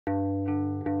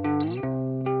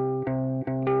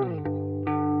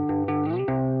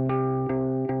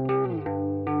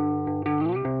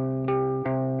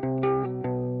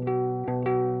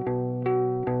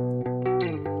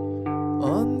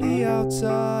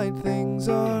inside things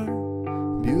are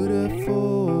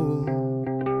beautiful,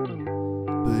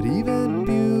 but even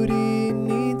beauty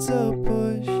needs a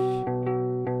push.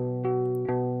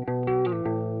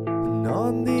 And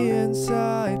on the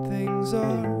inside things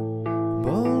are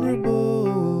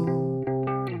vulnerable.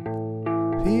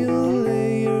 Peel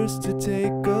layers to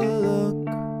take a look.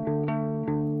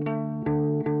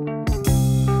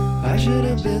 I should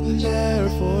have been there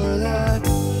for that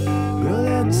girl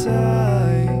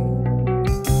inside.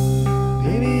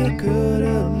 Maybe I could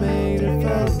have made her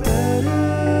feel better.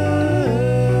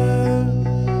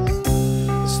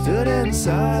 Stood in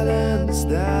silence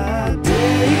that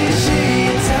day she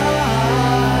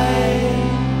died.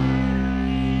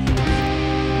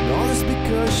 And all this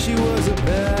because she was a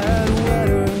bad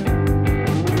wetter.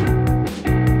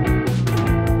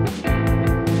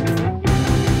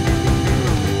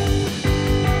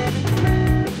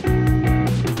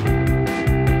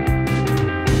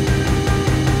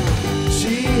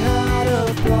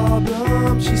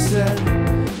 She said,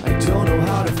 I don't know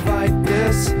how to fight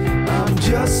this. I'm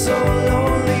just so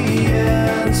lonely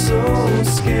and so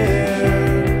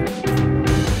scared.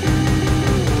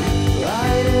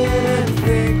 I didn't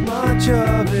think much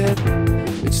of it.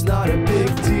 It's not a big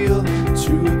deal.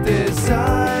 Truth is,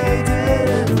 I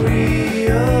didn't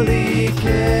really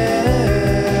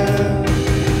care.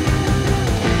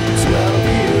 12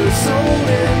 years old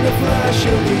in the flash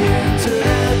of the internet.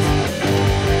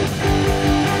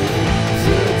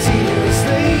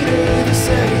 The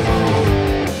same old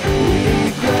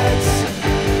regrets.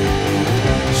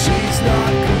 She's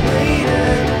not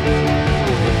complaining.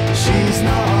 She's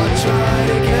not trying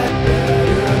to get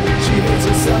better. She hates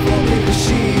herself only because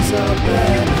she's a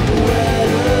bad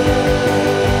wetter.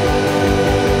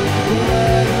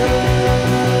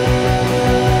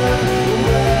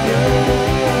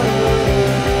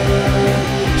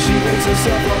 She hates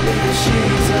herself only because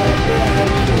she's a bad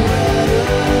wetter.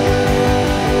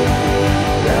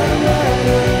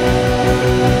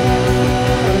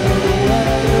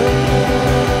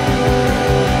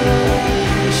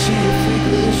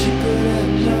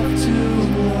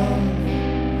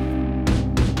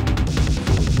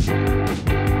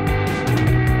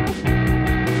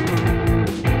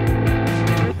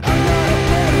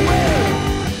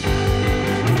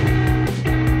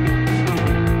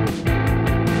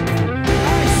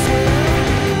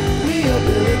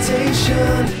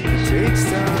 It takes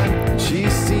time. She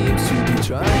seems to be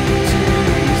trying to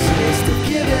resist, of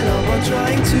giving up on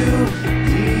trying to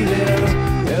be there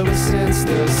ever since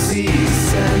the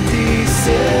cease and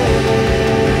desist.